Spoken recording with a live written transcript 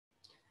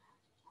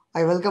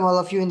I welcome all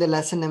of you in the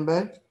lesson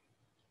number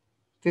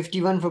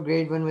 51 for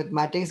grade 1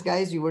 mathematics,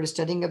 guys. We were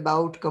studying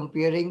about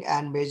comparing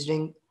and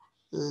measuring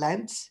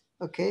lengths.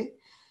 Okay,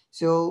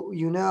 so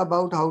you know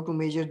about how to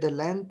measure the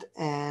length,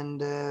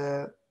 and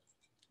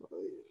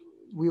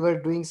we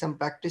were doing some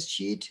practice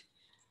sheet.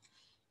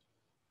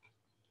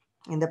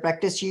 In the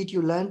practice sheet,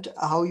 you learned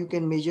how you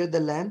can measure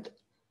the length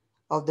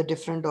of the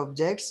different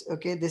objects.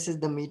 Okay, this is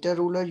the meter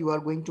ruler. You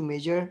are going to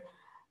measure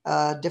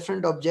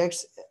different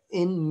objects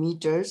in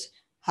meters,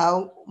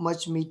 how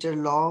much meter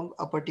long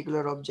a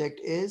particular object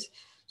is.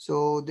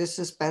 So this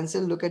is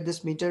pencil. Look at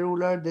this meter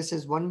ruler. This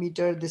is 1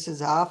 meter, this is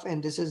half,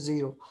 and this is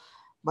 0.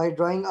 By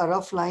drawing a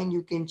rough line,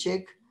 you can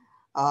check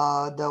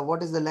the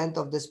what is the length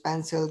of this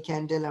pencil,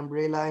 candle,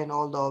 umbrella, and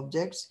all the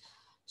objects.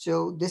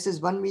 So this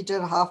is 1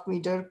 meter, half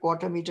meter,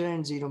 quarter meter,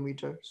 and 0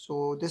 meter.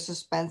 So this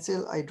is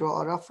pencil. I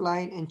draw a rough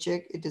line and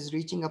check it is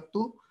reaching up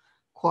to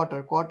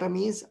quarter. Quarter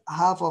means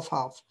half of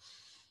half.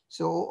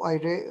 So I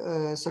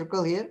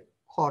circle here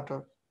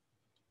quarter.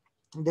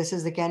 This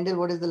is the candle.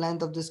 What is the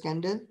length of this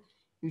candle?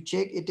 You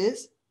check it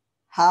is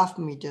half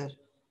meter.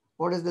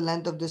 What is the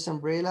length of this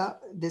umbrella?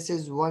 This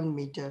is 1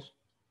 meter.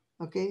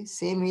 Okay,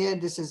 same here.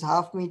 This is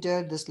half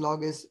meter. This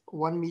log is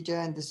 1 meter,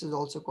 and this is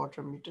also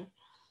quarter meter.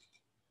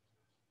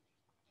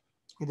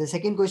 The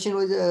second question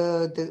was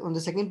on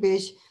the second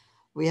page,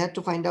 we had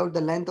to find out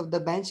the length of the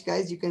bench.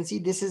 Guys, you can see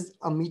this is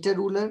a meter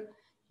ruler.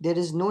 There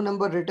is no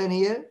number written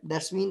here.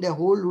 That's mean the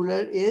whole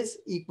ruler is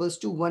equals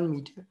to 1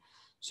 meter.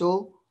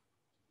 So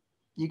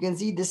you can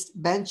see this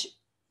bench,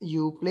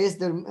 you place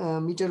the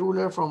meter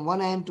ruler from one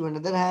hand to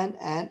another hand,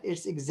 and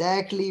it's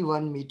exactly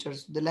 1 meter.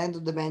 So the length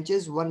of the bench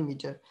is 1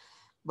 meter.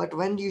 But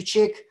when you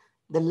check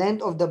the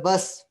length of the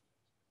bus,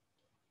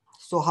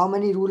 so how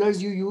many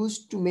rulers you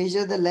use to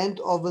measure the length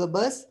of the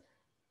bus?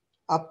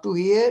 Up to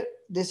here,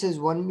 this is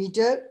 1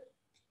 meter,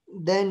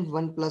 then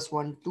 1 plus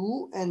 1,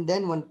 2, and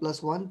then 1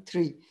 plus 1,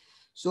 3.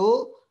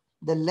 So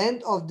the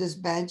length of this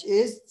bench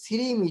is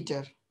 3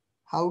 meter.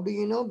 How do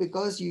you know?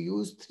 Because you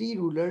use 3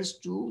 rulers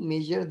to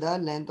measure the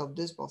length of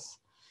this bus.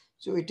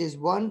 So it is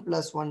 1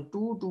 plus 1,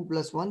 2, 2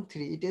 plus 1,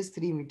 3. It is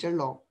 3 meter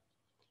long.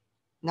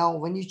 Now,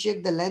 when you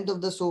check the length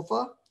of the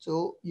sofa,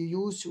 so you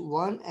use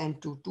 1 and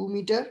 2, 2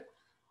 meter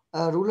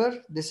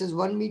ruler. This is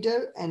 1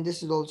 meter, and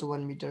this is also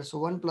 1 meter. So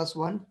 1 plus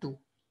 1, 2.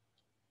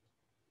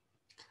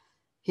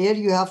 Here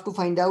you have to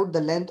find out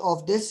the length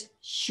of this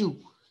shoe.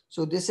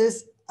 So this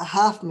is a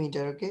half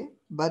meter, okay?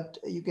 But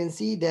you can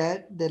see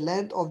that the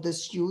length of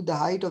this shoe, the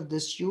height of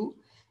this shoe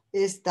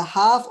is the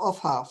half of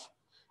half.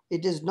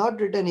 It is not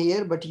written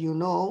here, but you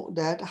know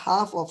that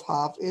half of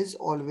half is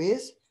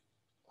always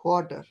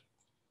quarter,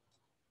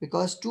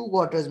 because 2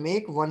 quarters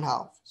make 1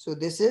 half. So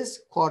this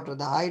is quarter.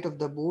 The height of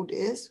the boot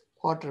is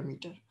quarter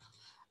meter.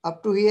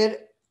 Up to here,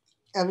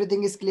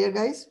 everything is clear,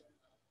 guys?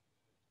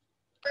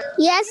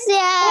 Yes,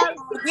 sir.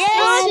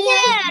 Yes,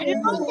 sir.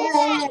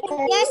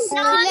 Yes,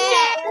 sir.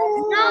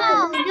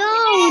 No, no,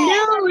 no,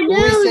 Who is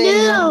no,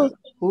 saying no? no.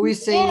 Who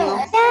is saying no?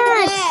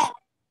 Yes.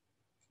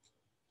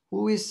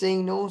 Who is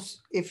saying no?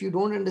 If you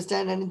don't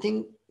understand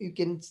anything, you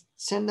can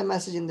send the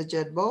message in the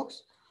chat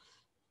box.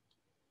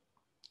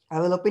 I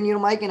will open your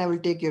mic and I will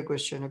take your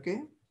question,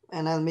 okay?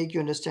 And I'll make you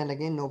understand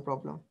again, no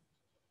problem.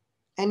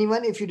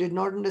 Anyone, if you did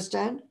not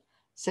understand,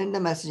 send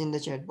the message in the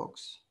chat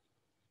box.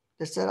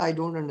 That's sir, I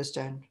don't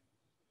understand.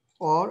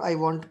 Or I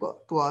want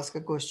to ask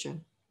a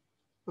question.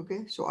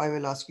 Okay, so I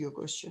will ask you a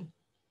question.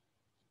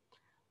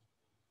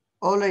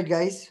 All right,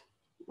 guys.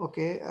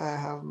 Okay, I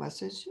have a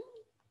message.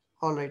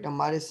 All right,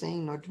 Amar is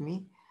saying, not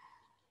me.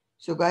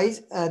 So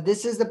guys,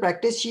 this is the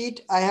practice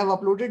sheet. I have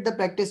uploaded the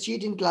practice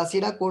sheet in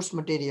Classera course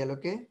material,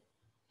 okay?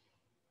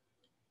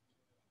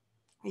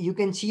 You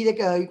can see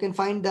the, you can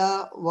find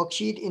the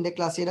worksheet in the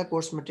Classera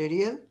course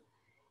material,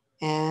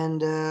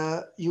 and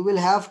you will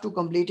have to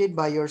complete it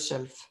by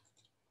yourself,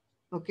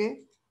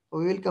 okay?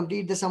 We will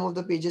complete the sum of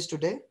the pages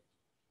today.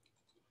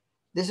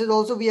 This is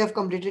also we have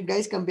completed,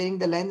 guys, comparing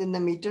the length in the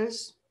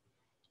meters.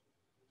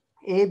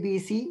 A, B,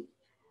 C.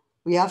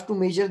 We have to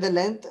measure the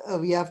length.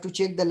 We have to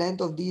check the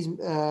length of these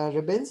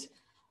ribbons.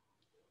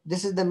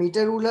 This is the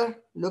meter ruler.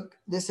 Look,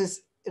 this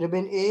is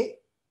ribbon A.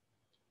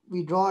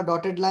 We draw a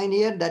dotted line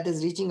here that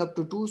is reaching up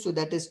to 2. So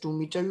that is 2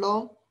 meter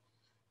long.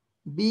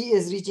 B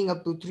is reaching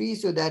up to 3.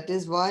 So that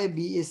is why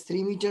B is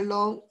 3 meter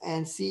long.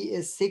 And C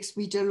is 6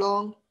 meter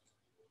long.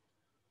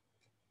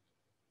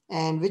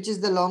 And which is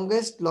the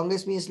longest?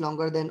 Longest means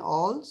longer than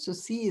all. So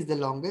C is the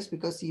longest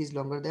because C is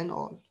longer than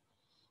all.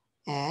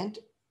 And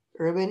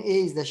ribbon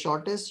A is the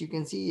shortest. You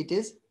can see it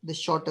is the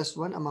shortest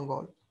one among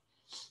all.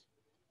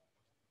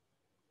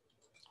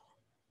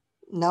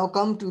 Now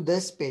come to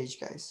this page,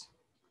 guys.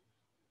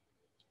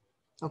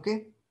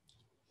 Okay.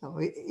 Now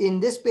in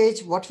this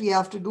page, what we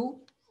have to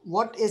do,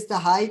 what is the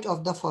height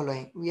of the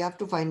following? We have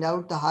to find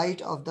out the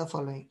height of the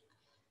following.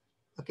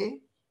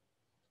 Okay.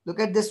 Look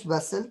at this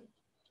vessel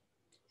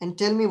and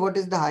tell me what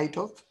is the height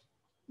of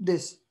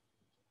this.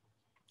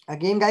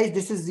 Again, guys,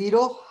 this is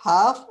 0,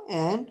 half,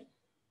 and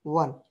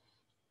 1.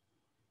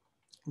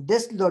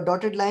 This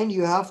dotted line,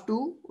 you have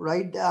to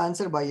write the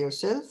answer by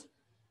yourself.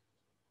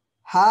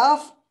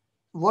 Half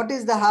What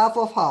is the half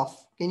of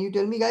half? Can you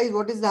tell me, guys,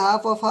 what is the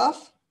half of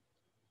half?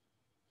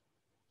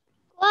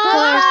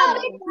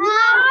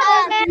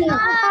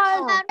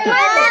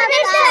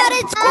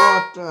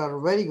 Quarter.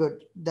 Very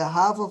good. The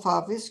half of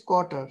half is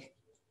quarter,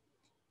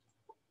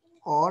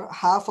 or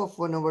half of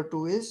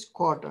 1/2 is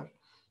quarter.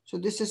 So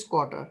this is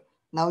quarter.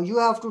 Now you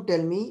have to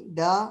tell me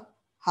the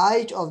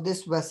height of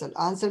this vessel.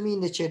 Answer me in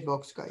the chat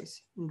box,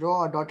 guys.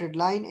 Draw a dotted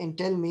line and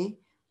tell me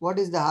what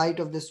is the height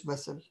of this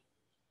vessel.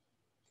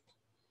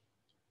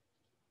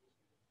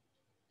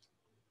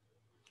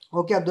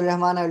 Okay, Abdul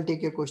Rahman, I will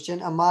take your question.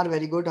 Ammar,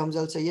 very good.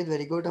 Hamza Sayyed,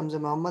 very good. Hamza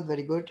Muhammad,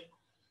 very good.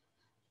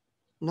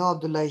 No,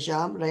 Abdullah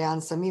Isham.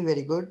 Rayan Sami,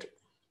 very good.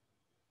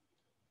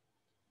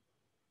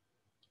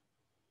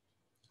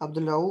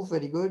 Abdul Rauf,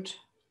 very good.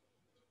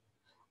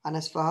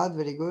 Anas Fahad,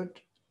 very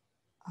good.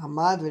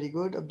 Hamad, very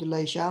good. Abdullah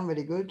Isham,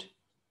 very good.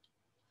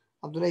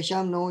 Abdullah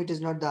Isham, no, it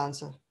is not the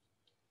answer.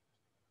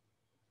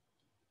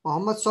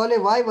 Muhammad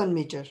Saleh, why 1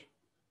 meter?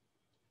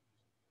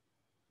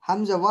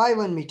 Hamza, why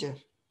 1 meter?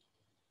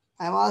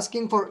 I am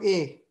asking for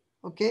A.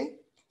 Okay.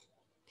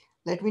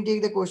 Let me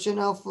take the question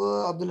of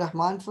Abdul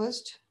Rahman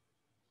first.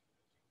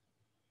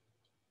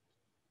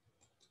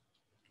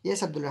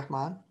 Yes, Abdul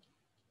Rahman.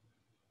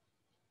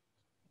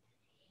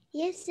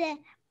 Yes, sir.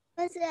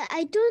 But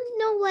I don't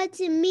know what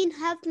it means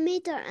half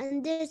meter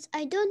and this.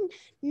 I don't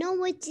know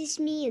what this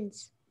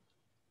means.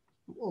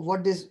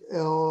 What is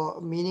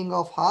meaning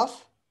of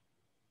half?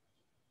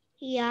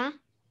 Yeah.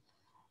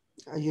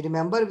 You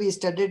remember we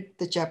studied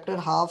the chapter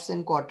halves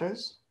and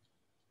quarters?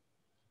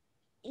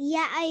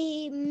 Yeah,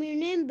 I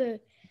remember.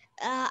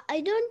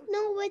 I don't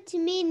know what you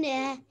mean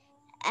a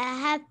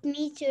half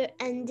meter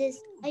and this.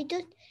 I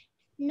don't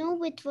know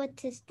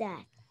what is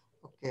that.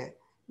 Okay.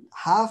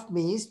 Half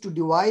means to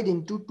divide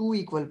into 2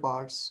 equal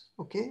parts.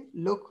 Okay.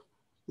 Look,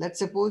 let's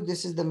suppose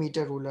this is the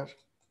meter ruler.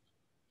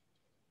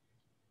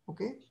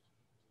 Okay.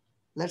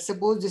 Let's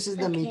suppose this is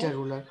the meter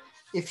ruler.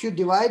 If you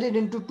divide it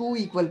into 2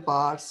 equal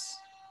parts,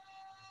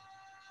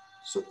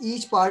 so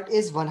each part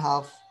is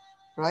 1/2,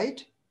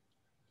 right?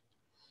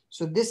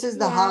 So this is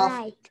the half.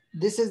 Right.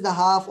 This is the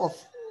half of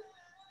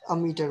a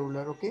meter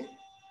ruler. Okay.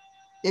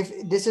 If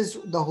this is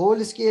the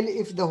whole scale,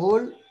 if the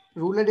whole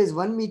ruler is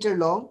 1 meter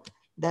long,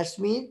 that's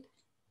mean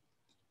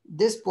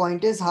this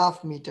point is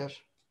half meter.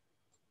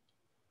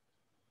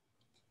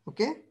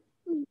 Okay.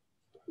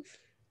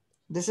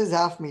 This is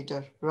half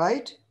meter,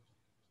 right?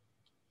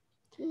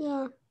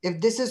 Yeah.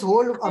 If this is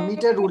whole a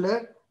meter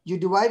ruler, you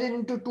divide it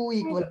into 2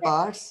 equal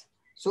parts.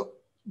 So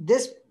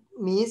this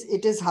means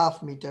it is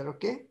half meter.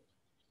 Okay.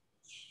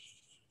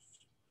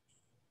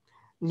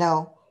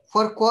 Now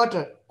for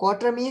quarter,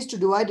 quarter means to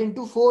divide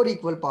into 4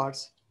 equal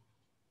parts.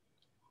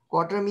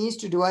 Quarter means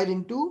to divide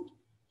into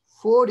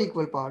 4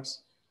 equal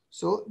parts.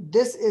 So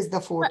this is the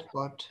 4th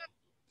part.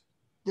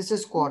 This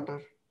is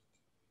quarter.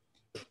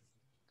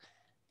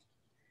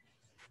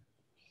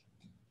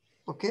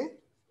 Okay.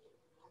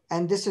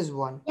 And this is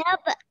 1. Yeah,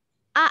 but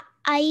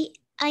I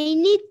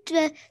need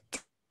to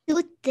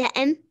put the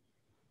M.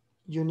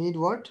 You need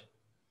what?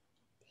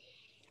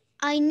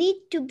 I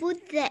need to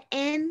put the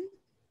M.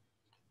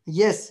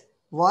 Yes.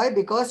 Why?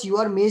 Because you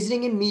are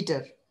measuring in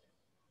meter.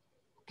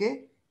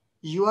 Okay.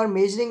 You are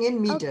measuring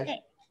in meter.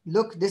 Okay.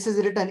 Look, this is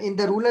written in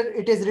the ruler.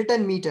 It is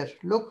written meter.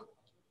 Look,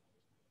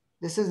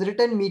 this is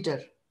written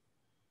meter.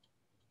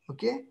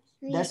 Okay.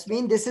 That's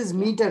mean this is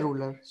meter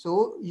ruler.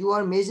 So you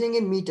are measuring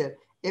in meter.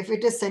 If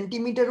it is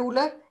centimeter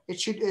ruler, it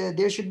should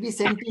there should be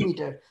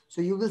centimeter.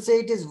 So you will say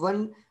it is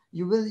 1.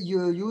 You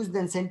use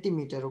then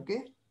centimeter.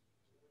 Okay.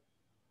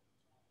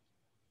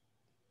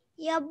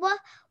 Yeah, but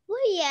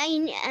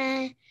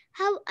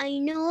how I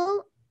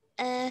know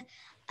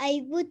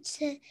I put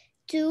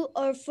 2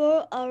 or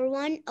 4 or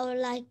 1 or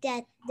like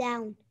that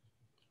down.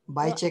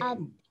 By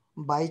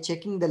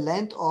checking the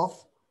length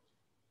of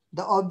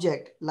the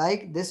object,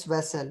 like this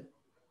vessel.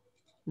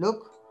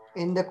 Look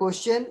in the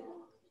question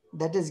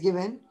that is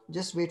given.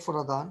 Just wait for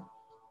Adhan.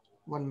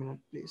 1 minute,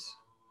 please.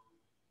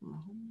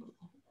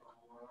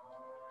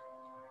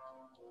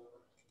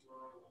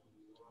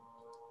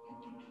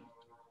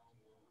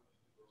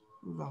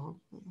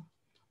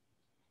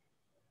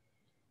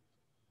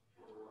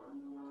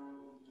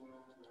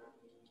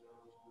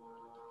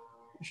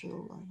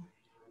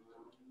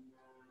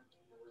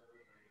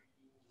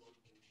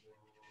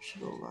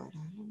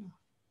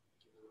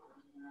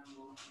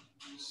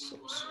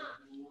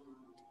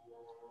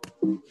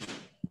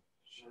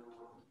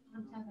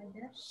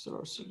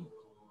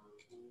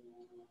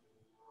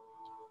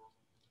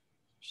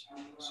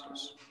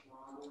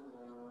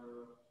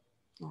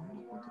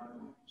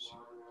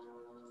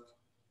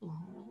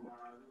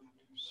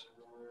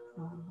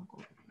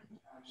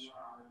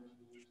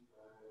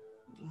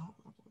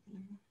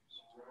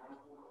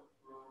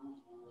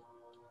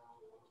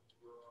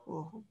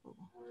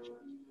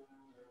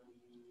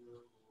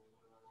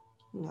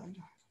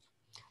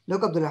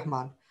 Look, Abdul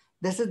Rahman,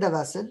 this is the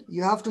vessel.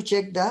 You have to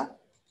check the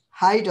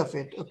height of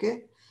it.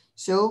 Okay.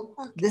 So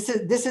this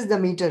is the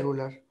meter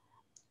ruler,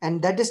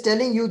 and that is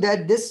telling you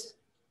that this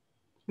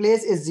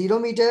place is 0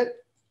 meter.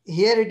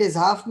 here it is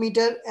half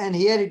meter and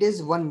here it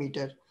is 1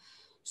 meter.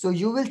 So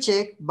you will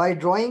check by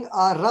drawing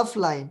a rough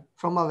line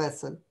from a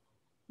vessel.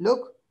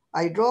 Look,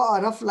 I draw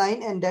a rough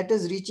line and that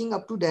is reaching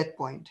up to that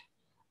point.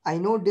 I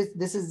know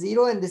this is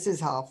 0 and this is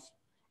half.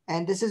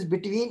 And this is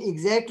between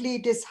exactly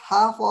it is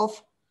half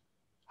of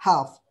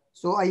half.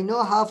 So I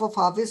know half of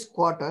half is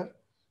quarter.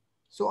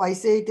 So I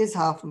say it is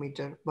half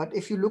meter. But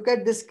if you look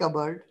at this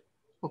cupboard,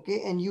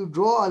 okay, and you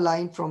draw a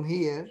line from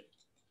here,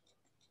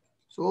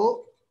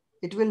 so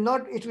it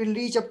will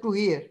reach up to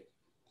here.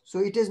 So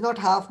it is not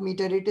half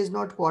meter, it is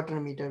not quarter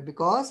meter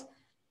because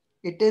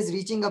it is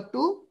reaching up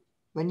to,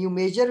 when you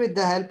measure with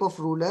the help of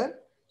ruler,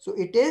 so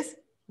it is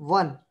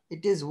 1.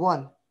 It is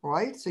 1,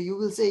 right? So you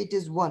will say it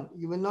is 1.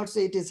 You will not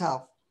say it is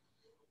half,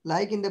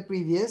 like in the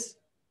previous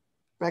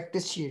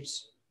practice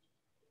sheets.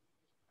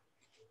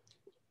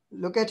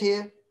 Look at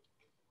here.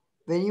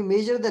 When you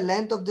measure the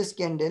length of this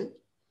candle,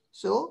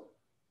 so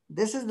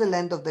this is the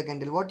length of the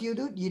candle. What you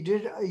do,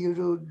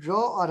 you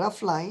draw a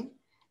rough line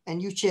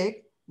and you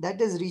check that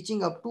is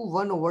reaching up to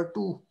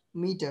 1/2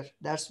 meter.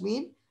 That's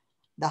mean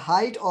the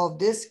height of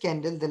this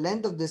candle, the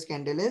length of this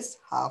candle is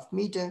half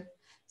meter.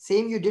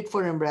 Same you did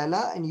for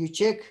umbrella and you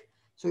check.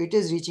 So it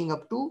is reaching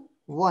up to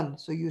 1.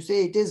 So you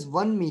say it is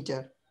 1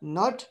 meter,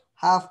 not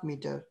half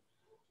meter.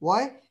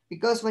 Why?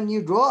 Because when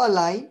you draw a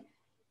line,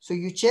 so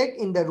you check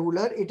in the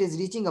ruler, it is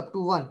reaching up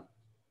to 1.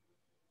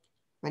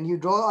 When you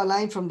draw a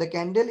line from the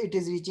candle, it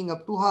is reaching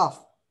up to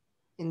half.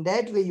 In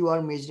that way, you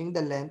are measuring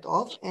the length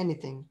of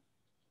anything,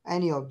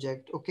 any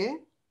object, okay?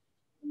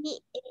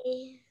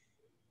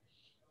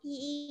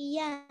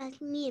 Yeah,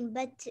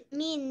 but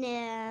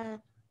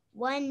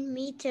 1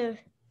 meter,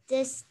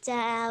 just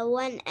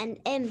 1 and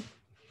m.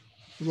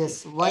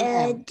 Yes, 1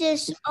 m.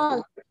 This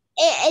all.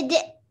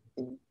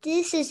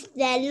 This is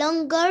the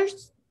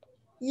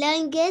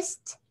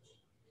longest.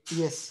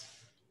 Yes,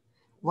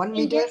 1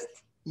 meter.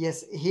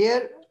 Yes,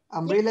 here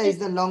umbrella is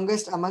the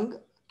longest among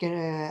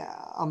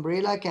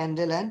umbrella,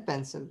 candle and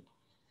pencil.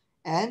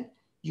 And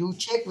you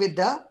check with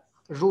the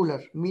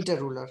ruler, meter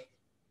ruler.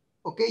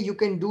 Okay, you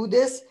can do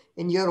this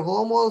in your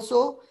home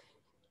also.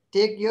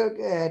 Take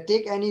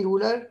any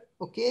ruler,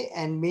 okay,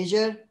 and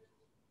measure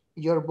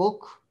your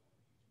book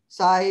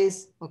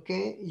size,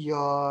 okay,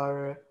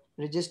 your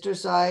register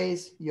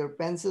size, your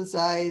pencil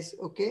size,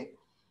 okay,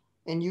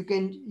 and you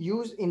can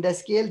use in the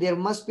scale, there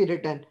must be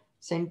written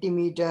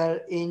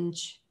centimeter,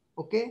 inch,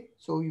 okay.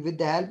 So with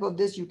the help of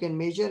this, you can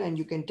measure and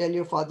you can tell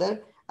your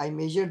father, I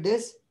measure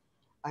this,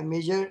 I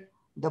measure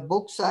the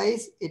book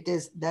size, it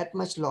is that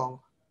much long,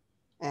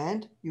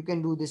 and you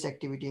can do this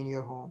activity in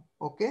your home,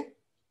 okay.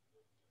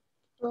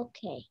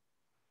 Okay.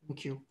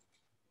 Thank you.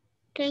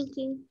 Thank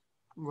you.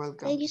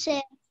 Welcome. Thank you,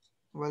 sir.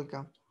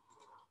 Welcome.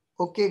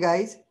 Okay,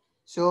 guys.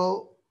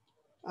 So,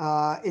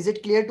 is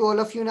it clear to all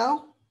of you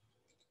now?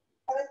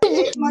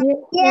 Yes.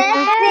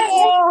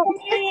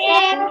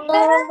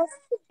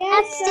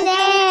 Yes.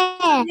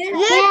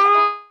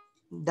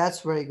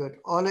 That's very good.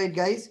 All right,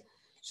 guys.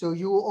 So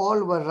you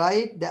all were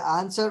right. The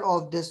answer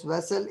of this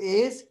vessel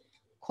is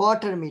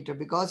quarter meter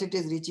because it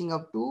is reaching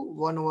up to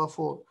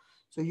 1/4.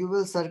 So you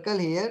will circle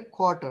here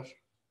quarter,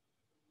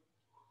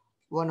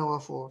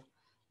 1/4.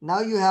 Now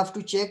you have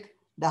to check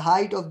the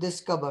height of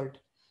this cupboard.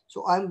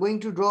 So I'm going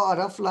to draw a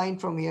rough line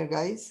from here,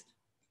 guys.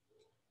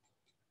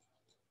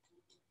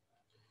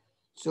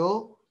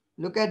 So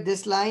look at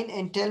this line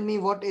and tell me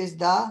what is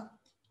the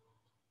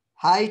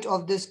height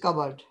of this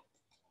cupboard.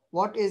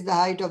 What is the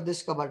height of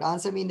this cupboard?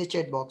 Answer me in the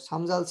chat box.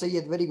 Hamza Al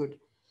Sayyed, very good.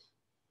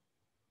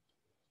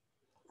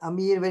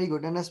 Amir, very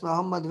good. Anas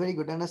Muhammad, very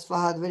good. Anas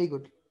Fahad, very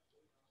good.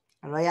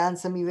 Rayan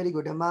Sami, very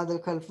good. Ahmad Al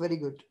Khalf, very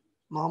good.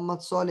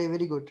 Muhammad Saleh,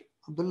 very good.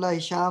 Abdullah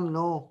Hisham,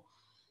 no.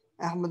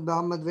 Ahmad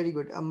Muhammad, very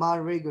good.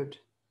 Ammar, very good.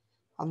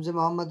 Hamza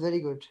Muhammad,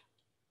 very good.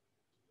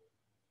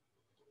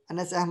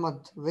 Anas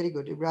Ahmad, very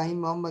good.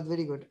 Ibrahim Muhammad,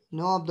 very good.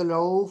 No, Abdul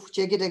Rauf,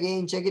 check it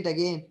again, check it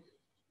again.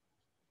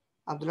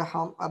 Abdul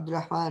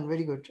Rahman,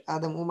 very good.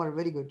 Adam Umar,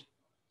 very good.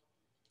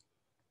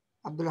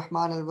 Abdul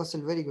Rahman Al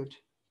Wasl, very good.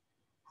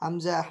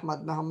 Hamza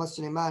Ahmad Muhammad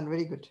Suleiman,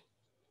 very good.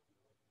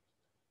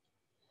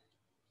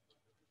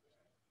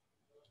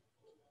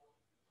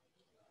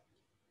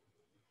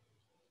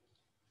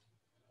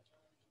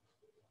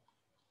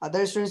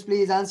 Other students,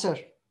 please answer.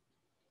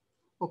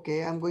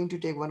 Okay, I'm going to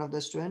take one of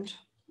the students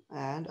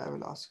and I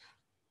will ask.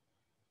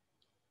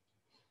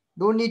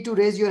 Don't need to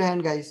raise your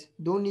hand, guys.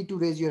 Don't need to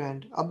raise your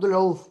hand. Abdul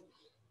Rauf.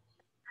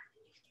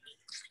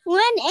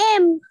 1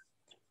 m.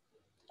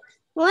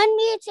 1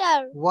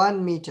 meter.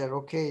 1 meter.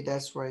 Okay,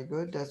 that's very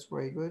good. That's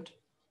very good.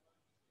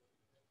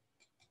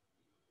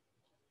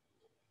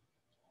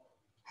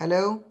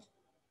 Hello.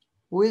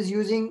 Who is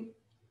using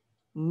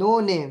no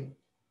name?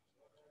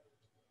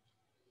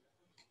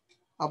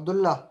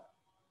 Abdullah.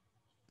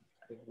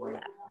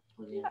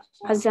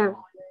 Azam.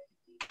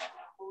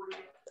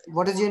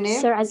 What is your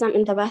name? Sir Azam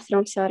in the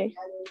bathroom, sorry.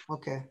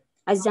 Okay.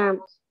 Azam.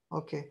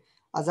 Okay.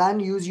 Azan,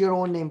 use your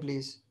own name,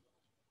 please.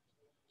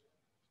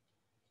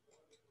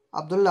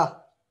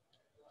 Abdullah.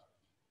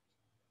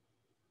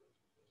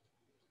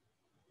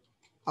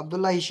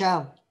 Abdullah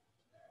Hisham.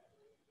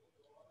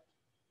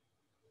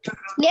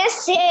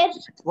 Yes, sir.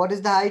 What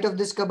is the height of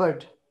this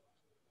cupboard?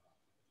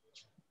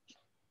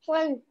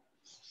 1.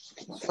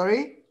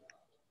 Sorry?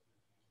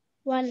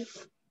 1.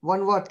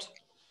 One what?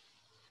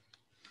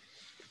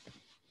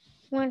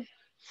 1.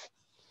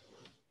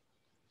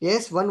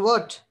 Yes, one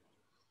what?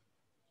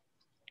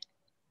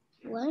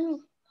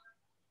 1.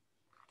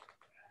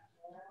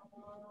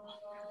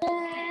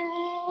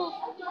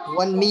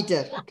 1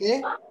 meter,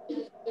 okay?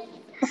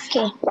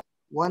 Okay.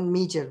 1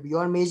 meter. You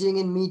are measuring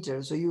in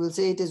meter, so you will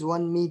say it is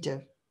 1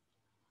 meter.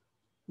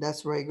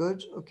 That's very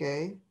good,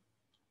 okay.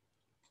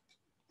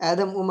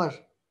 Adam Umar,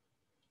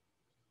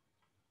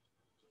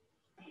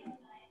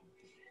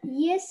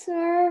 Yes,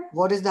 sir.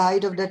 what is the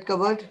height of that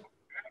cupboard?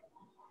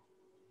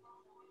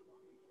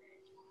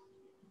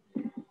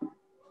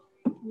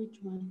 Which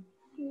one?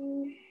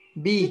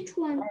 B. Which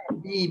one?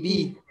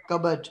 B,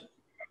 cupboard.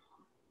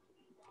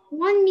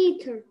 1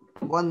 meter.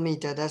 1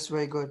 meter, that's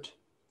very good.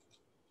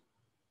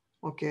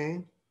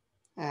 Okay,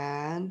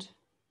 and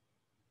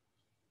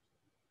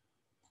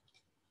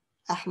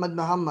Ahmad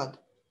Muhammad.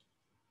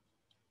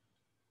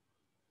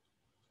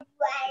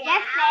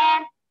 Yes,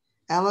 sir.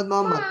 Ahmad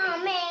Muhammad,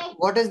 Mommy.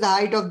 what is the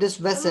height of this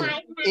vessel?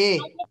 A.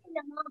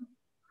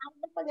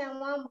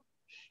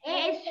 A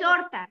is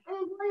shorter.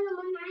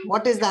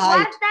 What is the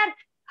height?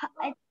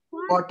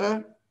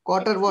 Quarter.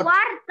 Quarter what?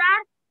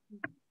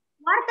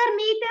 Quarter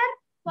meter.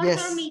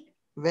 Yes.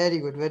 Very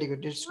good, very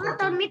good. It's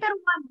quarter meter.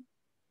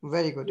 1.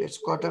 Very good. It's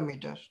quarter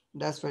meter.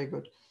 That's very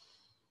good.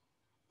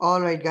 All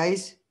right,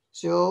 guys.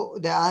 So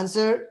the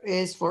answer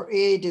is for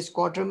A, it is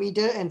quarter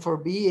meter, and for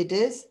B, it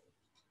is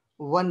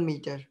 1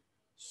 meter.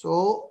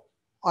 So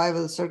I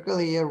will circle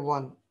here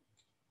 1.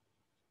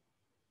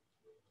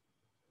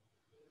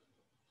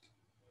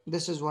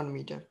 This is 1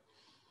 meter.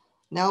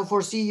 Now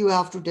for C, you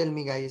have to tell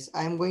me, guys.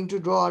 I am going to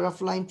draw a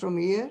rough line from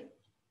here.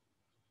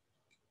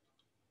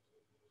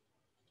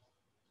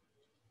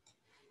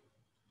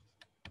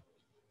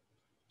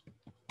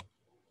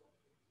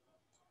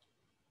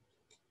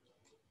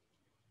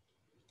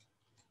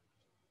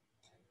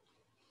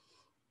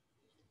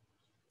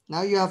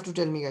 Now you have to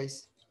tell me,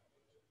 guys.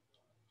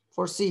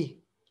 For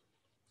C,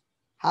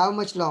 how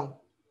much long?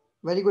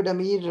 Very good,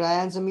 Amir.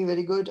 Ryan Sami,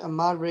 very good.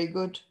 Ammar, very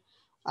good.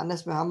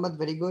 Anas Muhammad,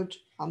 very good.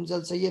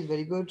 Hamzal Sayyed,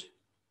 very good.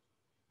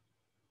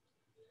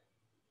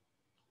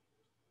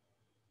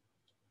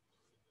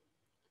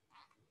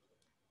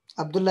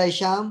 Abdullah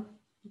Isham,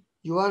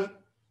 you are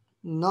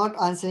not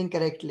answering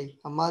correctly.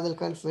 Ahmad Al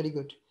Khalf, very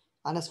good.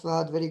 Anas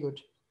Fahad, very good.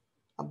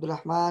 Abdul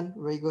Rahman,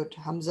 very good.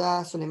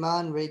 Hamza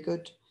Suleiman, very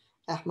good.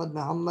 Ahmad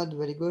Muhammad,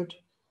 very good.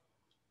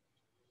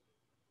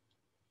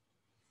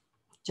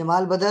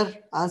 Jamal Badr,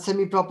 answer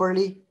me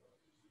properly.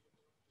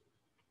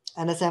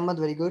 Anas Ahmad,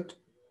 very good.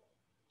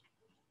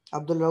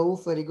 Abdul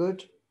Rauf, very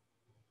good.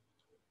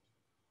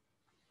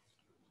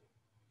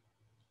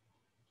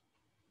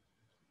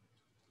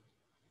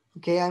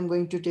 Okay, I'm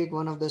going to take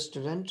one of the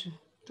student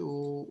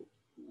to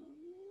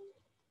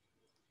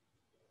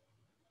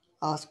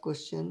ask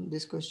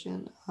this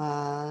question,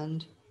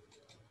 and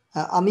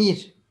Amir.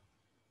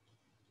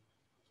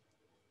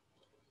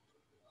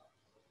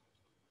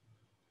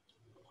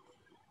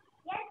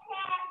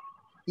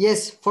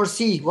 Yes, for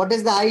C, what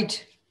is the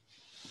height?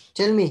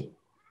 Tell me.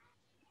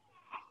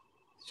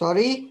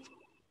 Sorry?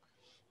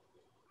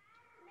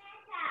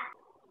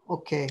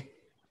 Okay,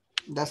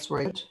 that's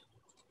right.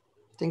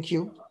 Thank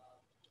you.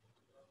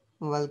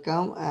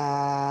 Welcome.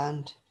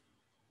 And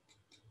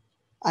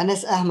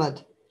Anas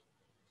Ahmad.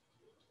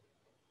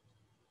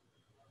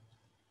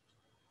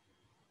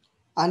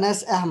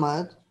 Anas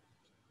Ahmad.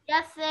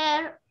 Yes,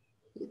 sir.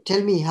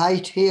 Tell me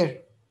height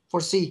here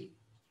for C.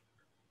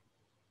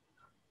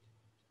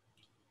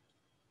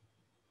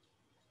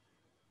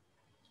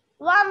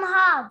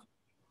 1/2.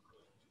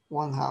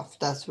 1/2.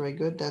 That's very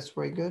good. That's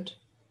very good.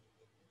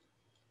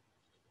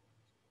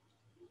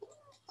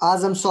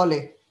 Azam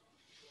Soleh.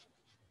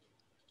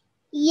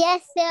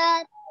 Yes,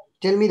 sir.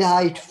 Tell me the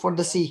height for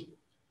the C.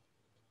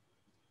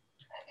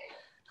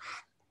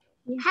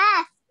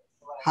 Half.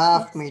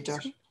 Half meter.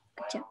 Good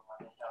job.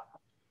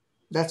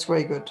 That's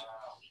very good.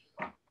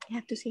 You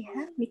have to say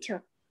half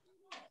meter.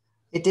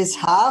 It is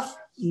half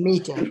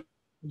meter.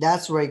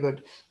 That's very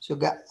good. So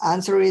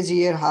answer is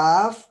here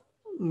half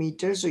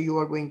meter. So you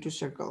are going to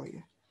circle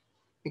here.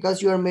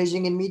 Because you are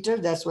measuring in meter,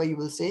 that's why you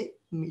will say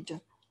meter.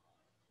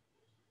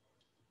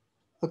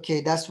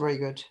 Okay, that's very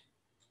good.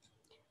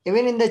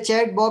 Even in the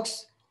chat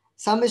box,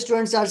 some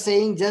students are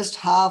saying just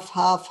half.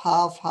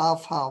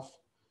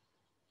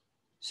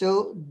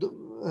 So,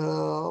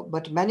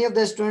 but many of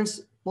the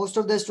students, most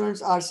of the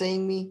students are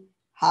saying me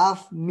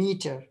half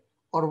meter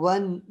or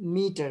 1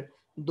 meter.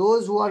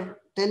 Those who are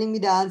telling me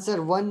the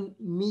answer 1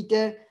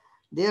 meter,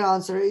 their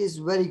answer is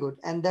very good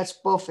and that's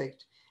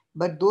perfect.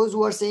 But those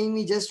who are saying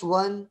me just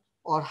 1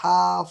 or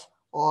half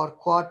or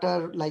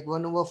quarter, like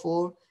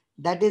 1/4,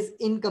 that is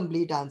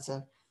incomplete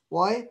answer.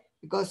 Why?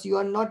 Because you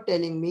are not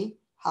telling me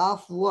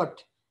half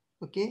what.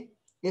 Okay.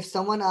 If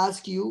someone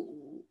asks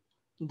you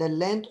the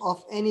length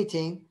of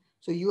anything,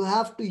 so you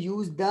have to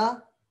use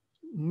the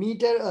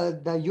meter,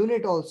 the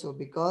unit also,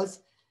 because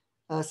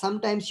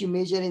Sometimes you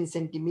measure in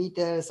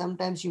centimeter,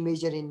 sometimes you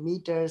measure in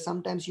meter,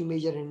 sometimes you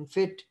measure in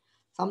feet,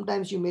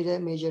 sometimes you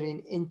measure in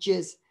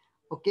inches.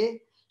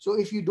 Okay, so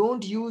if you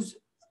don't use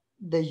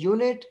the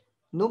unit,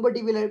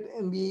 nobody will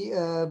be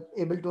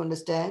able to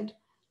understand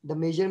the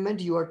measurement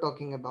you are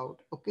talking about.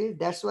 Okay,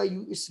 that's why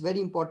it's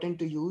very important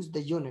to use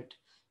the unit.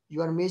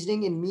 You are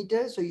measuring in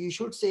meter, so you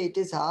should say it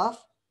is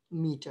half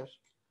meter.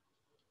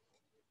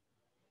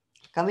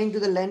 Coming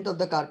to the length of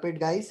the carpet,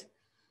 guys.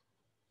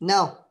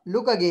 Now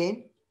look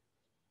again.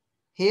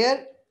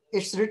 Here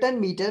it's written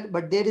meter,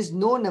 but there is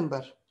no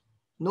number.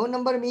 No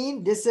number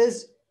mean this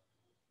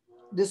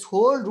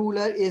whole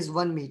ruler is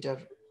 1 meter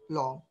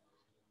long.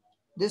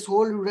 This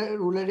whole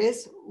ruler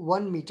is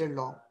 1 meter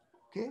long.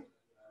 Okay.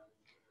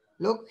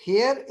 Look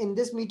here in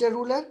this meter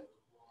ruler,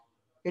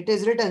 it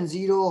is written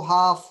 0,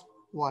 half,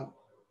 1.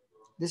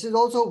 This is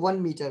also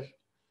 1 meter.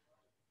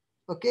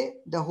 Okay.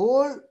 The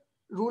whole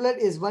ruler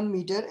is 1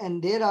 meter,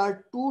 and there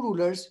are 2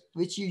 rulers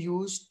which you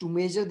use to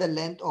measure the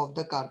length of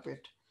the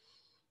carpet.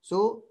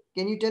 So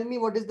can you tell me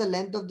what is the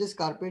length of this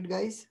carpet,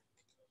 guys?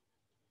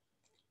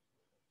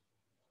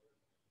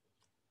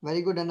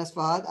 Very good, Anas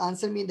Fahad.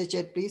 Answer me in the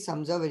chat, please.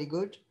 Hamza, very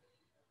good.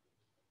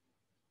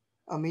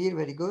 Amir,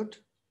 very good.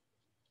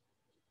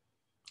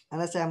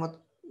 Anas Ahmad,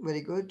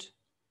 very good.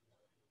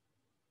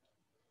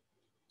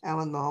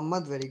 Ahmad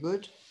Muhammad, very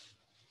good.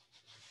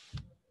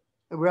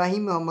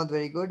 Ibrahim Muhammad,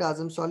 very good.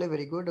 Azam Saleh,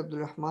 very good. Abdul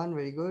Rahman,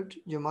 very good.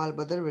 Jamal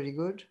Badr, very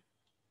good.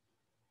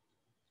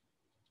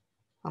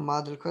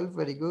 Ahmad Al Khalf,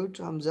 very good.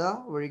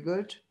 Hamza, very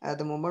good.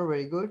 Adam Umar,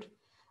 very good.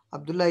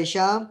 Abdullah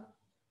Isham,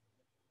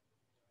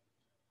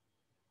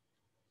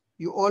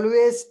 you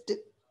always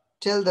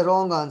tell the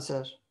wrong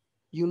answer.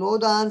 You know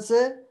the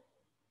answer,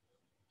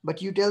 but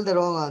you tell the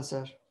wrong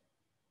answer.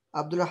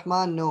 Abdul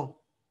Rahman, no.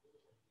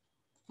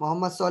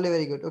 Muhammad Saleh,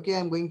 very good. Okay,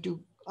 I'm going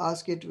to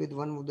ask it with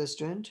one of the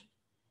student.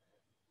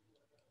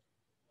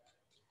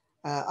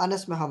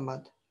 Anas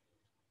Muhammad.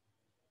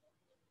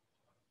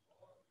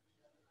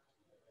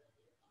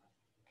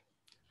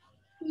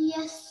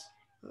 Yes.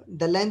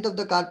 The length of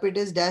the carpet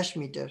is dash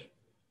meter.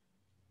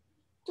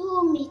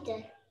 2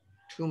 meter.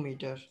 2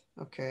 meter.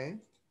 Okay,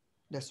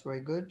 that's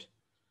very good.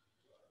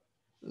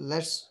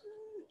 Let's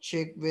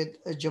check with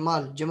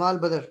Jamal. Jamal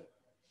Badr.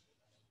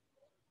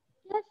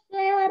 Yes,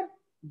 sir.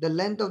 The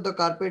length of the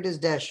carpet is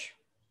dash.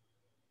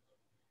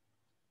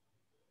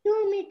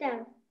 2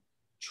 meter.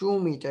 2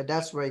 meter.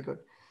 That's very good.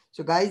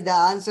 So guys, the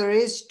answer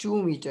is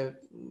 2 meter.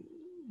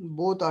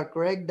 Both are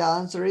correct. The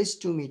answer is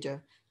 2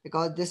 meter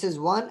because this is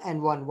 1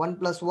 and 1. 1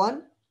 plus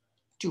 1,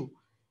 2.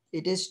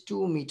 It is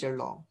 2 meter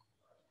long.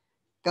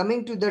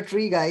 Coming to the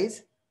tree,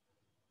 guys.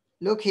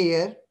 Look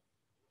here.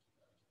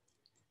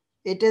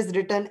 It is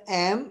written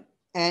M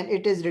and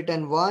it is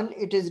written 1.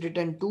 It is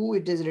written 2.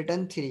 It is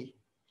written 3.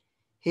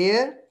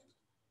 Here,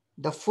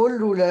 the full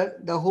ruler,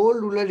 the whole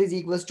ruler is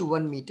equals to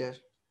 1 meter.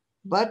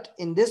 But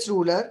in this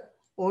ruler,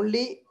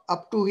 only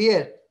up to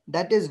here,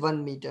 that is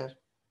 1 meter.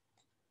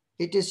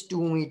 It is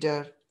 2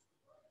 meter.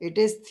 It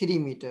is 3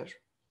 meter.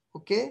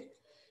 Okay.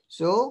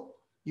 So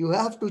you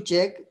have to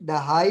check the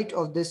height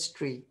of this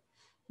tree.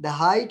 The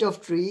height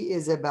of tree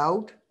is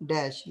about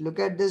dash. Look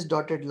at this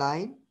dotted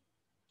line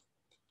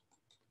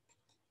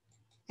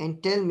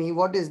and tell me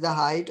what is the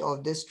height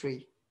of this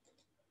tree.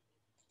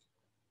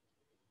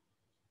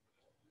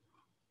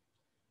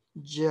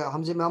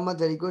 Hamza Muhammad,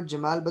 very good.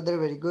 Jamal Badr,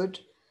 very good.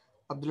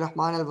 Abdul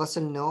Rahman Al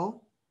Wasl,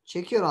 no.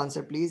 Check your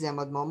answer, please.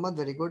 Ahmad Muhammad,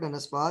 very good.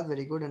 Anas Fahad,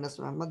 very good. Anas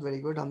Muhammad, very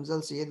good. Hamza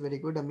Al Sayyid, very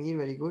good. Amir,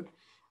 very good.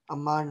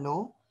 Ammar,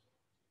 no.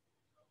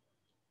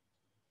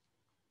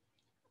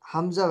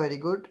 Hamza, very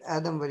good.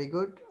 Adam, very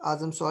good.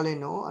 Azam Saleh,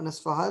 no.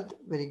 Anas Fahad,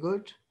 very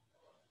good.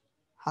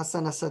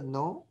 Hassan Asad,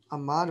 no.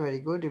 Ammar, very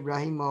good.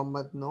 Ibrahim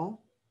Muhammad, no.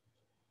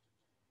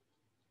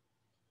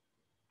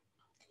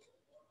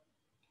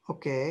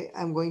 Okay,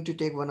 I'm going to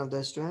take one of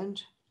the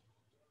students.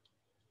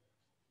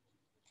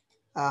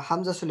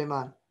 Hamza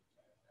Suleiman.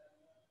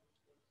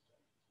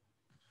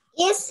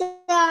 Yes,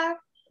 sir.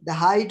 The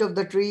height of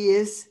the tree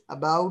is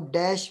about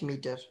dash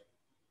meter.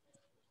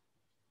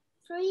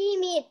 3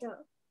 meter.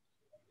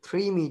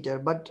 3 meter.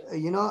 But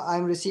you know,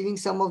 I'm receiving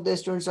some of the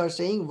students are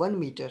saying 1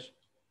 meter.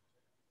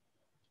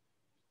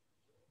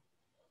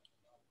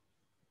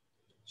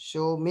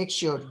 So make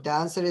sure the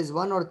answer is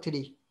 1 or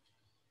 3.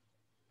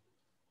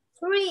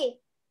 3.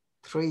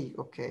 3.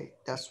 Okay,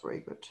 that's very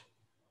good.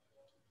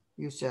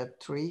 You said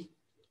 3.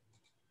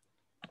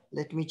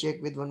 Let me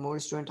check with one more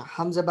student.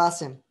 Hamza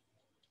Basim.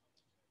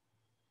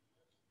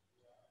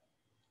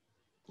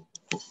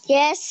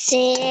 Yes,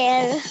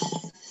 sir.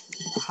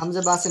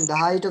 Hamza Basim, the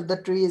height of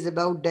the tree is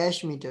about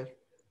dash meter.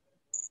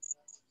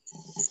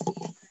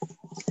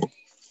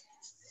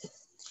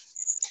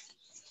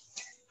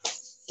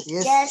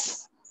 Yes.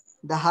 Yes.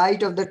 The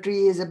height of the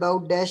tree is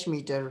about dash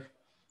meter.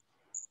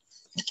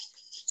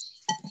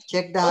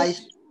 Check the height.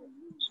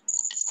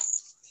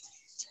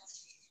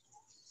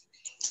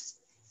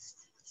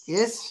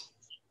 Yes.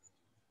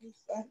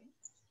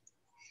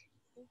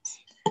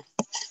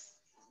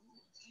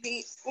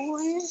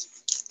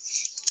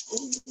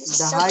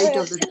 The height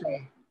of the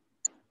tree.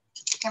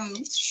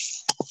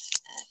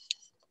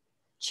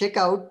 Check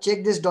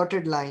this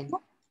dotted line.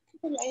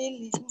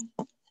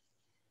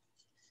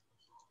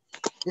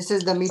 This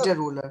is the meter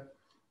ruler.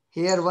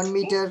 Here 1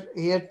 meter,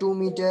 here 2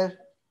 meter.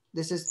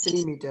 This is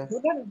 3 meter.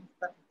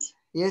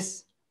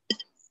 Yes.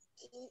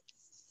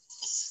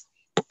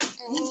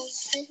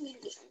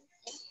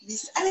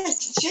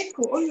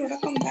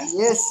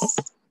 Yes.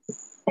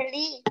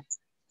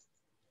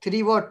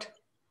 3 what?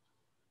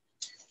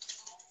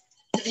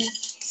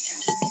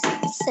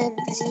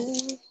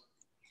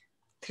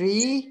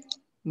 3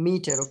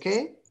 meter,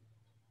 okay?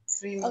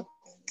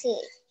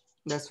 Okay.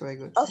 That's very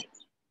good.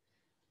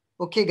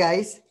 Okay,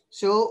 guys.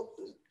 So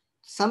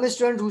some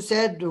student who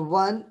said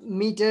 1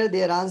 meter,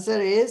 their answer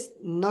is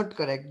not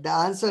correct. The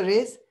answer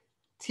is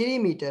 3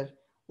 meter.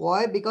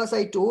 Why? Because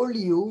I told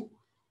you,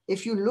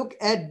 if you look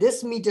at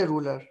this meter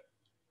ruler,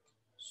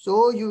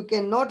 so you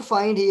cannot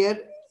find here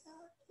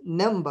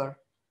number.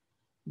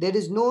 There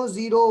is no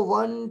 0,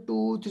 1,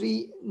 2,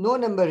 3, no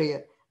number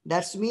here.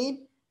 That's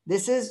mean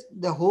this is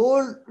the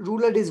whole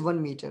ruler is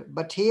 1 meter.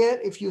 But here,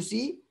 if you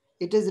see,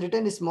 it is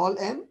written small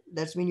m.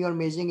 That's mean you are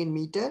measuring in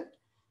meter.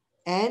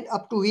 And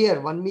up to here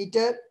 1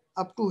 meter,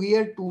 up to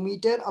here 2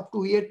 meter, up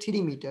to here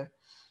 3 meter.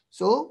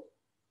 So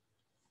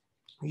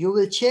you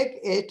will check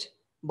it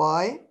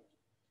by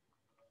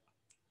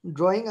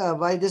drawing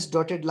by this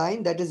dotted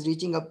line that is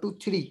reaching up to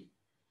 3.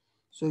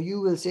 So you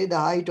will say the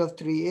height of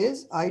 3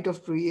 is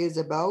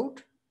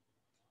about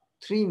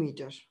 3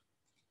 meters.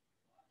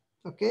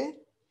 Okay,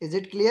 is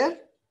it clear?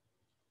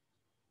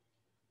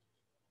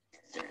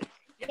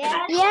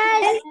 Yes.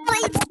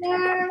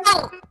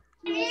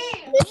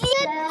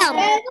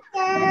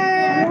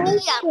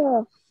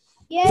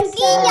 Yes,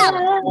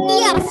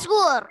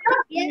 sir.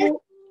 Yes.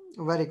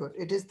 Very good.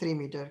 It is 3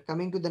 meter.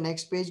 Coming to the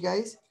next page,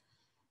 guys.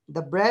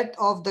 The breadth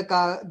of the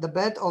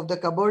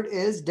cupboard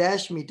is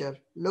dash meter.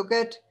 Look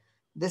at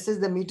this is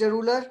the meter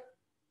ruler.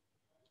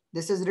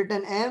 This is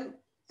written m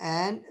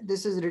and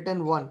this is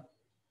written 1.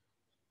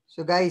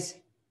 So guys,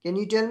 can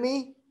you tell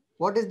me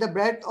what is the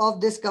breadth of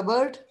this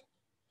cupboard?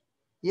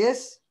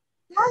 Yes.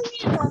 1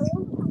 meter.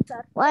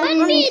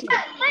 1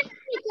 meter.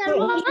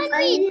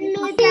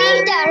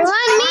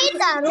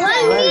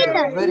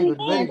 Very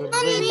good.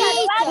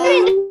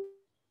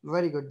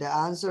 Very good. The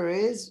answer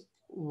is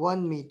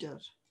 1 meter.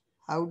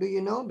 How do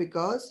you know?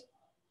 Because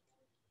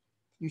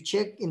you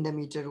check in the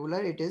meter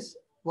ruler, it is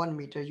 1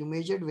 meter. You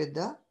measured with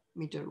the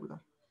meter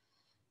ruler.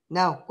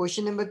 Now,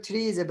 question number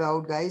 3 is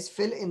about, guys,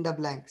 fill in the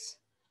blanks.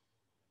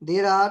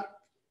 There are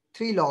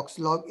 3 logs,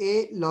 log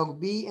A, log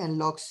B, and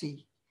log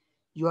C.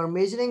 You are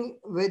measuring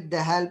with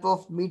the help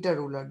of meter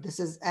ruler. This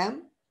is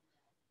M,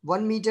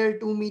 1 meter,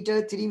 2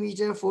 meter, 3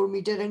 meter, 4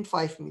 meter, and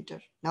 5 meter.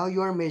 Now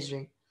you are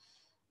measuring.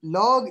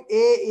 Log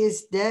A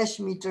is dash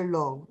meter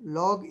long.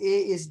 Log A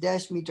is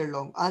dash meter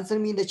long. Answer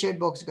me in the chat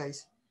box,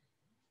 guys.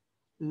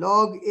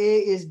 Log A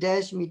is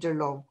dash meter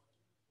long.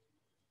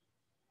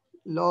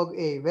 Log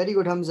A. Very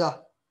good,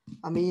 Hamza.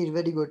 Amir,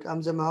 very good.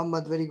 Hamza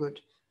Muhammad, very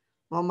good.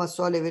 Muhammad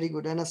Saleh, very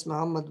good. Anas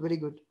Muhammad, very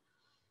good.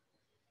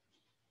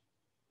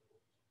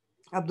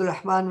 Abdul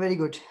Rahman, very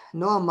good.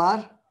 No,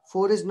 Ammar,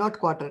 4 is not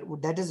quarter.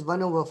 That is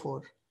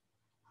 1/4.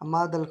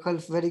 Hamad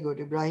Al-Khalf, very good.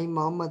 Ibrahim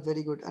Muhammad,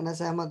 very good.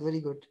 Anas Ahmad,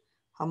 very good.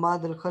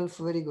 Hamad Al-Khalf,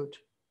 very good.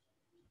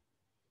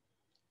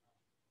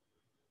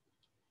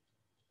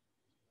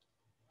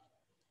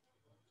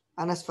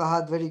 Anas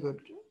Fahad, very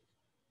good.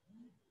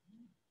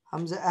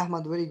 Hamza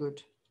Ahmad, very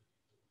good.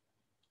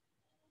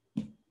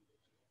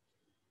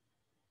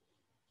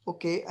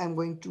 Okay, I'm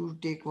going to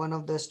take one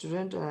of the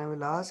student and I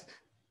will ask.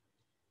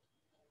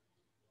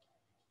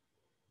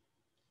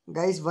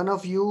 Guys, one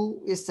of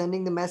you is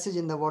sending the message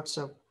in the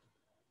WhatsApp.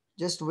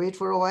 Just wait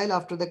for a while.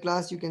 After the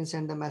class, you can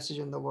send the message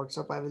on the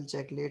WhatsApp. I will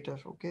check later,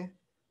 okay?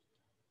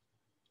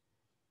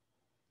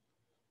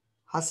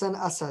 Hassan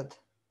Asad.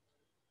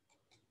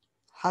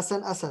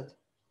 Hassan Asad.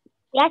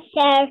 Yes,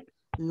 sir.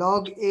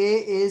 Log A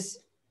is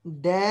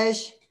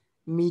dash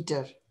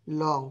meter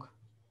long.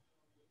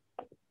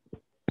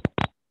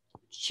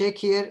 Check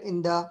here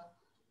in the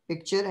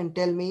picture and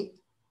tell me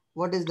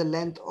what is the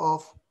length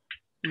of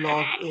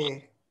log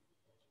A.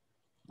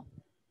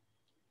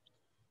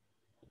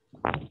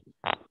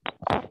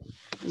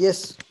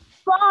 Yes.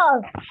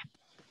 4.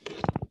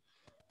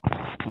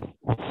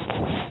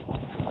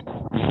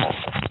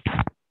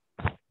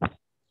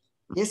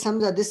 Yes,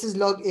 Hamza, this is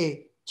log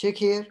A. Check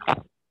here.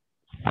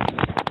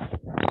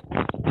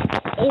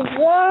 Is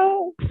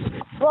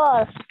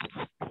 4.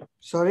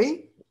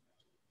 Sorry?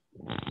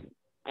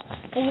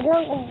 Is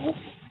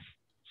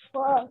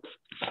 4.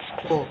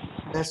 Oh,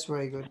 that's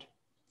very good.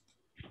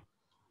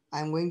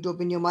 I'm going to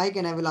open your mic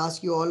and I will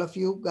ask you, all of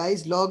you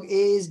guys, log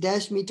A is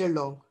dash meter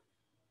long.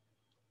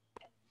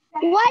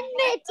 1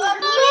 meter.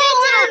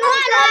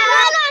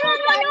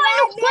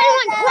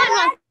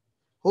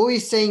 Who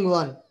is saying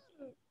 1?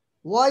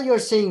 Why you're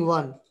saying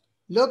 1?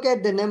 Look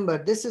at the number.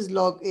 This is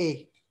log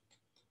A.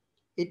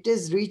 It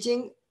is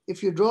reaching,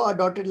 if you draw a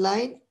dotted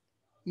line,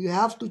 you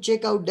have to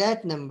check out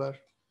that number.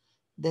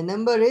 The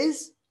number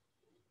is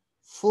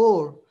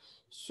 4.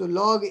 So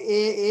log A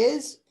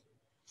is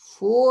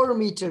 4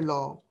 meter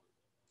long.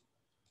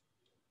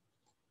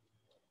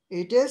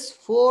 It is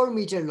 4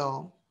 meter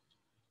long.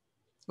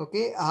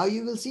 Okay, how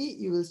you will see?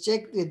 You will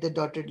check with the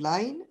dotted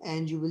line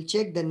and you will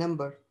check the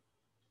number.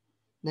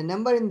 The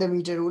number in the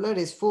meter ruler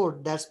is 4.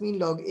 That's mean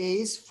log A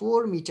is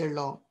 4 meter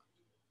long.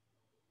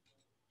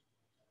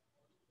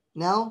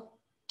 Now,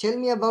 tell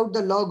me about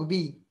the log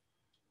B.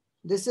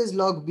 This is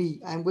log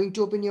B. I'm going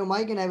to open your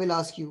mic and I will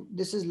ask you.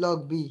 This is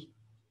log B.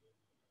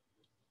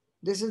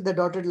 This is the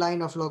dotted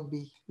line of log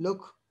B.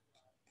 Look.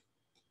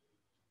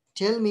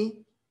 Tell me,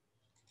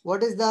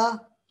 what is the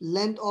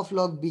length of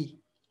log B?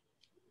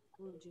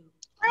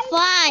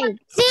 5.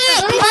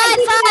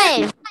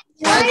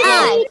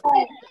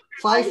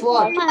 5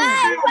 what?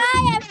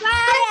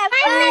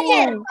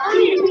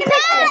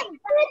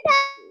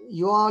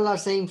 You all are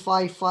saying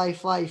 5, 5,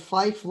 5.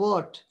 5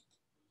 what?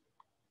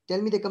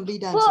 Tell me the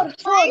complete answer.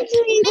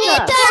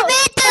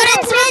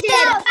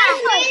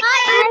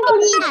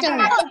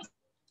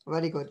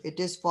 Very good. It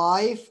is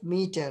 5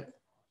 meter.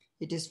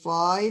 It is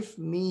 5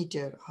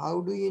 meter.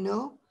 How do you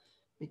know?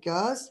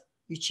 Because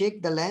you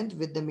check the length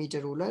with the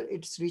meter ruler.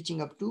 It's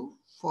reaching up to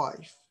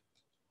 5.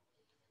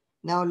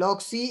 Now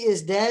log C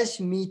is dash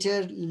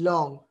meter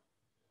long.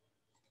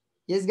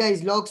 Yes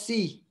guys, log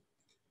C.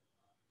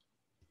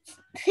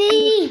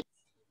 3.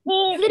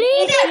 3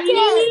 meters.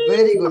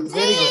 Very good,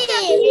 very good.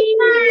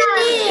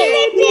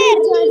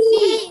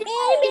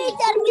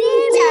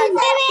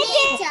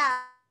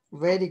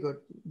 Very good.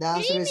 The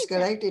answer is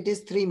correct. It is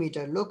 3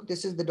 meter. Look,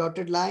 this is the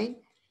dotted line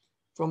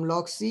from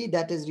log C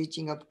that is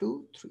reaching up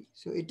to 3.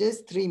 So it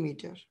is 3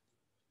 meter.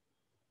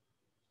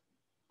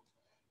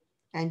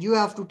 And you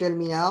have to tell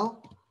me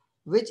now,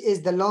 which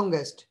is the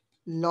longest?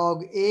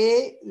 Log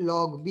A,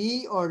 log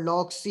B, or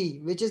log C?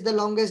 Which is the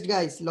longest,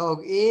 guys?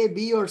 Log A,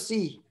 B, or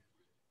C?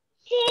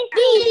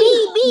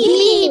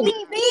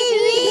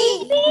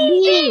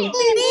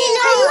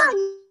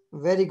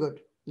 Very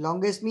good.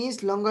 Longest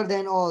means longer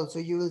than all. So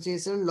you will say,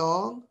 sir,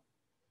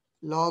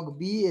 log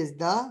B is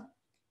the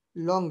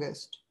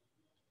longest.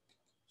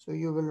 So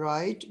you will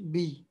write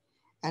B.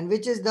 And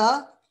which is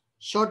the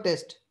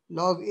shortest?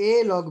 Log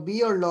A, log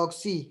B, or log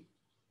C?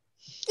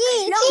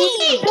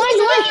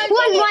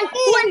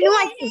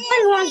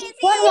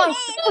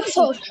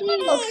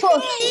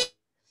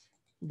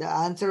 The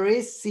answer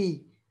is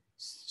C.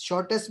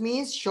 Shortest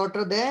means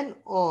shorter than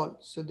all.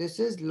 So this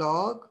is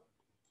log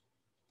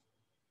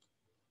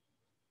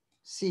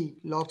C.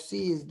 Log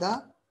C is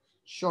the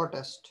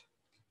shortest.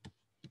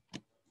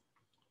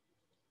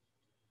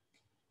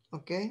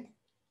 Okay.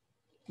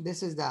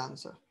 This is the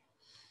answer.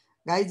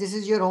 Guys, this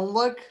is your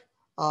homework.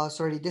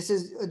 Sorry, this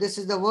is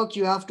the work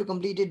you have to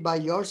complete it by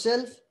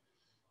yourself.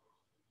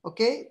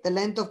 Okay, the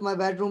length of my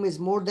bedroom is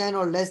more than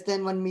or less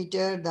than 1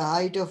 meter. The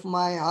height of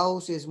my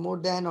house is more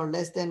than or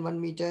less than 1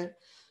 meter.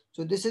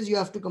 So this is, you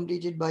have to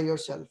complete it by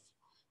yourself.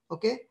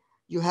 Okay,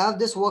 you have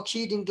this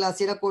worksheet in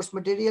Classera course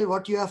material.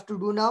 What you have to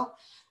do now,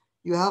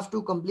 you have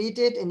to complete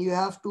it and you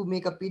have to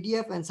make a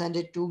PDF and send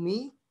it to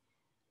me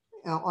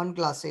on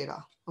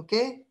Classera.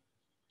 Okay,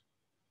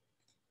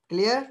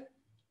 clear?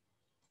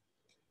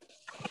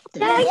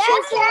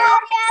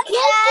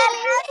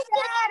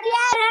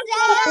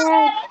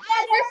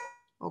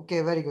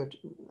 Okay, very good.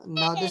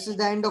 Now this is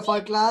the end of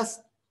our class.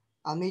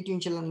 I'll meet you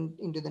inshallah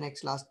into the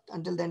next class.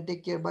 Until then,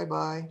 take care.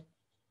 Bye-bye.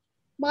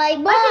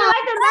 Bye-bye.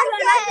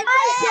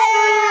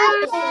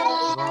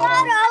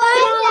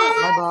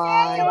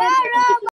 Bye-bye.